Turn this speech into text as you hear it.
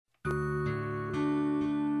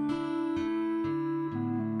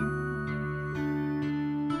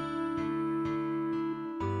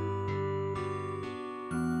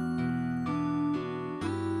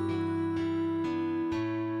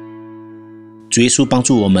主耶稣帮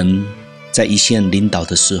助我们在一线领导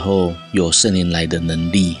的时候有圣灵来的能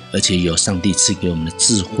力，而且有上帝赐给我们的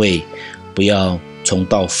智慧，不要重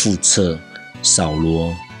蹈覆辙扫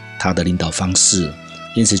罗他的领导方式。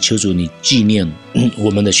因此求主你纪念我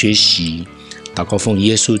们的学习，祷告奉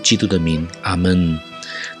耶稣基督的名，阿们。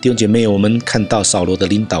弟兄姐妹，我们看到扫罗的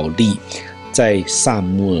领导力在撒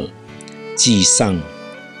母耳记上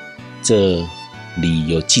这里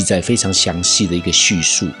有记载非常详细的一个叙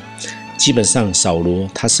述。基本上扫罗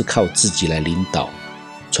他是靠自己来领导，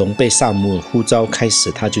从被撒母耳呼召开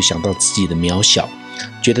始，他就想到自己的渺小，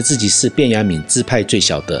觉得自己是便雅悯支派最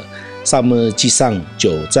小的。撒母耳记上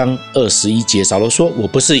9章21节，扫罗说：我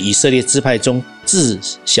不是以色列支派中至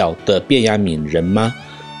小的便雅悯人吗？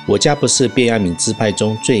我家不是便雅悯支派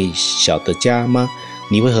中最小的家吗？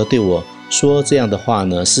你为何对我说这样的话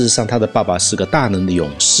呢？事实上他的爸爸是个大能的勇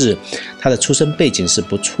士，他的出生背景是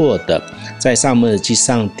不错的。在撒母耳记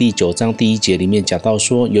上第9章第1节里面讲到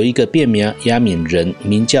说，有一个便雅悯人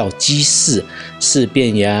名叫基士，是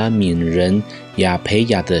便雅悯人亚培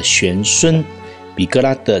雅的玄孙，比哥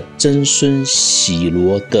拉的曾孙喜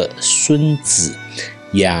罗的孙子，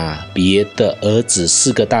亚别的儿子，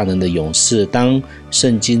是个大能的勇士。当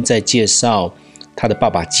圣经在介绍他的爸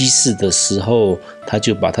爸基士的时候，他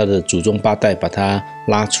就把他的祖宗八代把他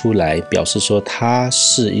拉出来，表示说他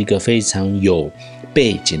是一个非常有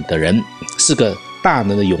背景的人，是个大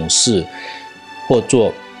能的勇士，或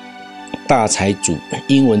做大财主。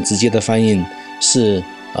英文直接的翻译是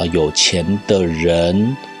有钱的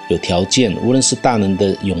人，有条件，无论是大能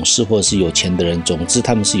的勇士或者是有钱的人，总之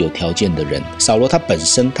他们是有条件的人。扫罗他本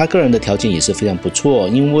身他个人的条件也是非常不错，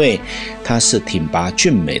因为他是挺拔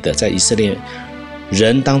俊美的，在以色列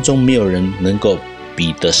人当中没有人能够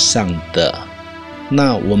比得上的。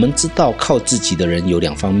那我们知道靠自己的人有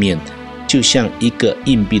两方面，就像一个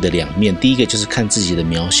硬币的两面，第一个就是看自己的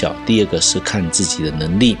渺小，第二个是看自己的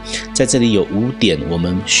能力。在这里有5点我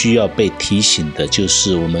们需要被提醒的，就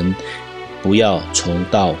是我们不要重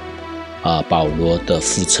蹈保罗的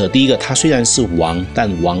覆辙。第一个，他虽然是王，但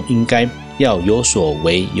王应该要有所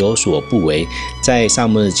为有所不为。在撒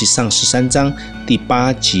母耳记上13章第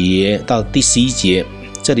8节到第11节，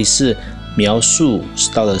这里是描述，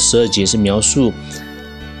到了12节是描述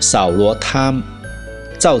扫罗他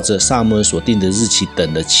照着撒母耳所定的日期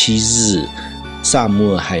等了7日，撒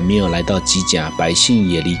母耳还没有来到吉甲，百姓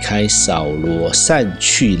也离开扫罗散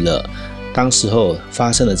去了。当时候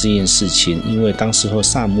发生了这件事情，因为当时候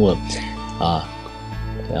撒母耳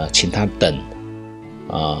请他等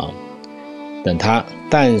他，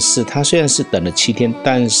但是他虽然是等了7天，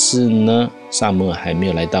但是呢撒母耳还没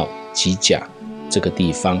有来到吉甲这个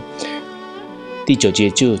地方。第9节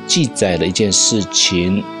就记载了一件事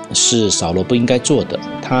情，是扫罗不应该做的，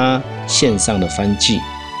他献上了燔祭，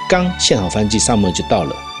刚献好燔祭，撒母耳就到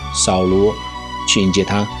了，扫罗去迎接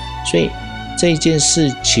他，所以这一件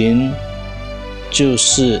事情就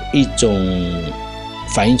是一种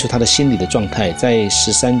反映出他的心理的状态。在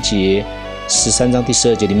13章第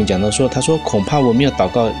12节里面讲到说，他说恐怕我没有祷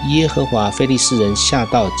告耶和华，非利士人下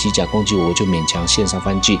到吉甲攻击我，我就勉强献上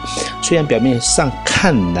燔祭。虽然表面上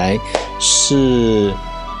看来是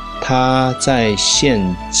他在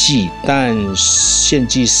献祭，但献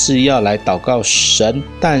祭是要来祷告神，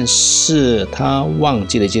但是他忘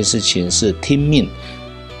记了一件事情，是听命，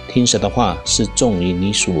听神的话是重于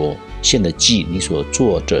你所献的祭，你所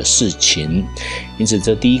做的事情。因此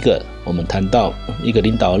这第一个我们谈到一个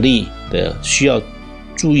领导力的需要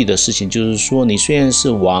注意的事情，就是说你虽然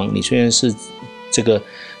是王，你虽然是这个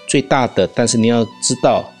最大的，但是你要知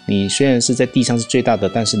道，你虽然是在地上是最大的，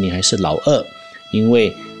但是你还是老二，因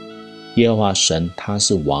为耶和华神他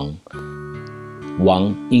是王，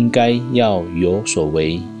王应该要有所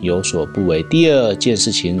为有所不为。第二件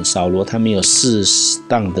事情，扫罗他没有适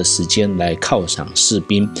当的时间来犒赏士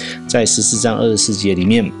兵。在14章24节里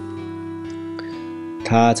面，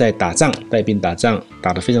他在打仗，带兵打仗，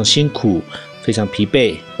打得非常辛苦，非常疲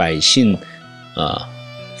惫，百姓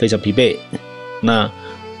非常疲惫。那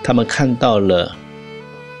他们看到了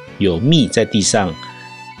有蜜在地上，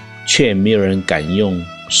却没有人敢用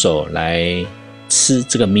手来吃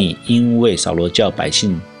这个蜜，因为扫罗叫百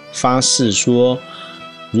姓发誓说，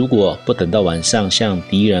如果不等到晚上向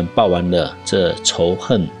敌人报完了这仇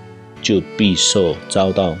恨，就必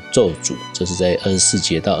遭到咒诅。这是在24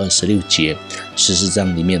节到26节14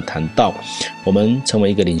章里面谈到，我们成为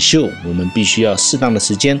一个领袖，我们必须要适当的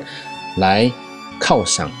时间来犒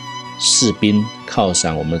赏士兵，犒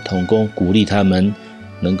赏我们的同工，鼓励他们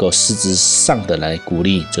能够实质上的来鼓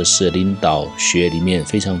励，这是领导学里面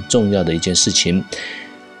非常重要的一件事情。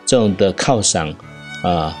这种的犒赏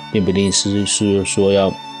并不一定是说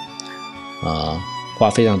要花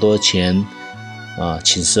非常多的钱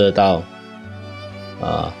请射到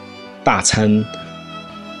大餐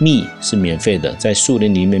蜜是免费的，在树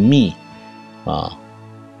林里面蜜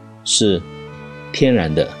是天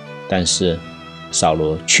然的，但是扫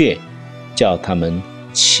罗却叫他们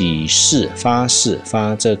起誓发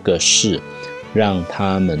这个誓，让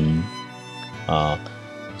他们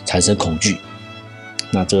产生恐惧。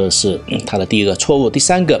那这是他的第一个错误。第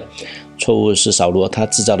三个错误是扫罗他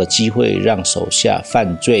制造的机会让手下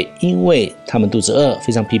犯罪，因为他们肚子饿，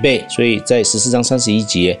非常疲惫，所以在14章31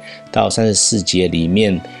节到34节里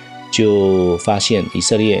面就发现以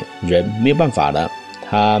色列人没有办法了，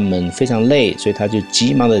他们非常累，所以他就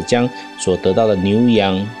急忙的将所得到的牛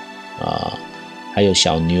羊还有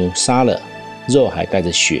小牛杀了，肉还带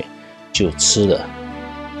着血就吃了。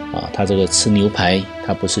他这个吃牛排，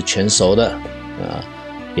他不是全熟的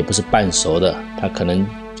也不是半熟的，他可能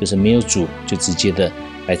就是没有煮就直接的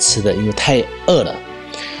来吃的，因为太饿了。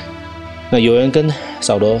那有人跟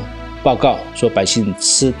扫罗报告说，百姓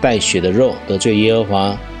吃带血的肉得罪耶和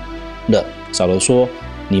华了。扫罗说，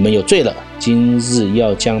你们有罪了，今日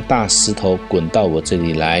要将大石头滚到我这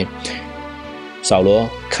里来。扫罗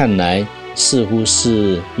看来似乎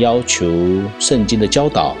是要求圣经的教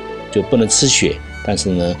导就不能吃血，但是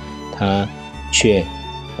呢他却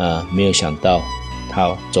没有想到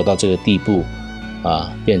他走到这个地步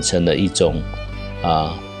变成了一种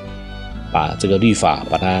把这个律法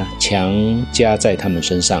把它强加在他们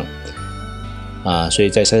身上所以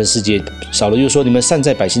在34节扫罗又说，你们散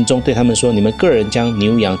在百姓中，对他们说，你们个人将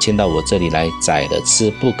牛羊牵到我这里来宰了吃，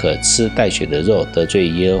不可吃带血的肉，得罪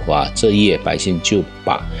耶和华。这夜百姓就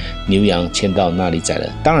把牛羊牵到那里宰了。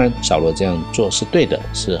当然扫罗这样做是对的，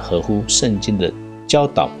是合乎圣经的教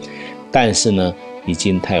导，但是呢已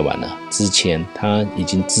经太晚了，之前他已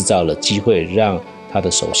经制造了机会让他的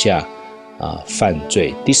手下犯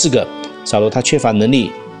罪。第四个，扫罗他缺乏能力，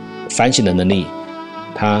反省的能力，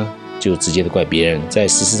他就直接的怪别人。在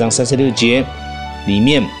14章36节里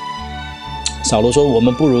面，扫罗说，我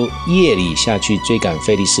们不如夜里下去追赶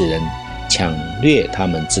非利士人，抢掠他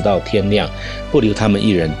们直到天亮，不留他们一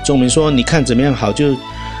人。众民说，你看怎么样好就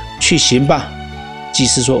去行吧。祭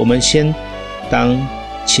司说，我们先当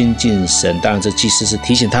亲近神。当然这祭司是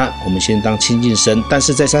提醒他，我们先当亲近神。但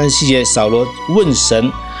是在37节，扫罗问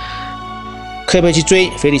神可不可以去追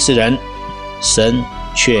非利士人，神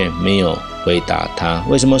却没有回答他。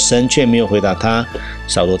为什么神却没有回答他？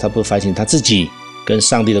扫罗他不反省他自己跟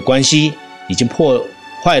上帝的关系已经破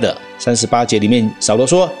坏了。38节里面扫罗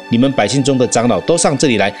说，你们百姓中的长老都上这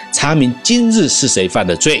里来，查明今日是谁犯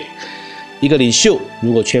的罪。一个领袖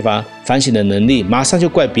如果缺乏反省的能力，马上就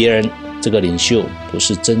怪别人，这个领袖不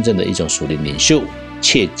是真正的一种属灵领袖。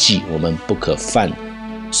切记我们不可犯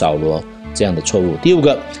扫罗这样的错误。第五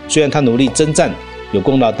个，虽然他努力征战有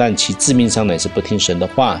功劳，但其致命伤乃是不听神的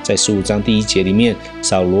话。在15章第1节里面，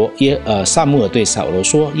撒母耳对扫罗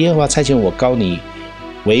说，耶和华差遣我膏你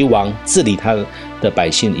为王，治理他的百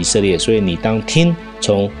姓以色列，所以你当听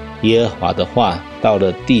从耶和华的话。到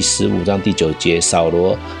了第15章第9节，扫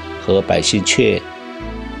罗和百姓却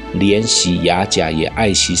怜惜雅甲，也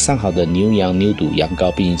爱惜上好的牛羊牛犊羊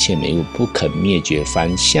羔，并一切美物，不肯灭绝，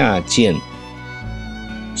凡下贱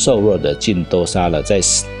瘦弱的尽都杀了。在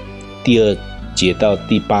第2节到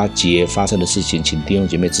第8节发生的事情，请弟兄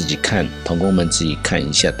姐妹自己看，同工们自己看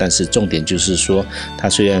一下。但是重点就是说，他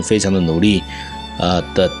虽然非常的努力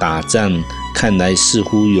的打仗，看来似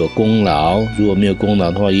乎有功劳，如果没有功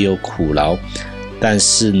劳的话也有苦劳。但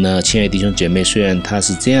是呢，亲爱的弟兄姐妹，虽然他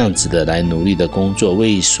是这样子的来努力的工作，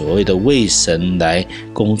为所谓的为神来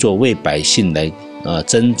工作，为百姓来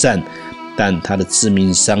征战，但他的致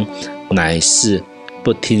命伤乃是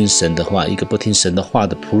不听神的话。一个不听神的话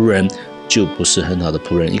的仆人就不是很好的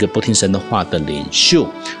仆人，一个不听神的话的领袖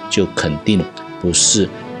就肯定不是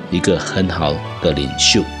一个很好的领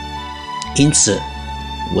袖。因此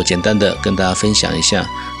我简单的跟大家分享一下，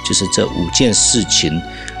就是这5件事情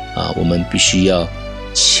我们必须要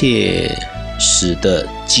切实的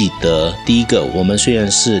记得。第一个，我们虽然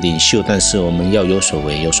是领袖，但是我们要有所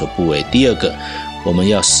为有所不为。第二个，我们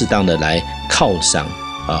要适当的来犒赏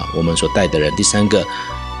我们所带的人。第三个，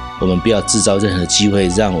我们不要制造任何机会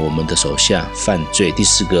让我们的手下犯罪。第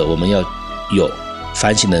四个，我们要有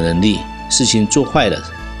反省的能力，事情做坏了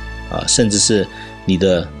甚至是你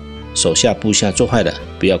的手下部下做坏了，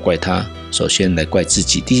不要怪他，首先来怪自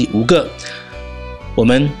己。第5个，我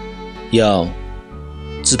们要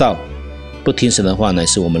知道不听神的话乃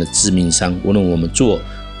是我们的致命伤，无论我们做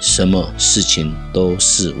什么事情都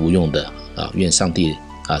是无用的愿上帝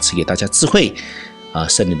赐给大家智慧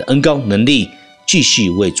圣灵的恩膏能力，继续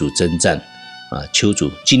为主征战求主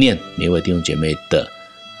纪念每位弟兄姐妹的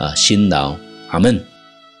辛劳。阿们。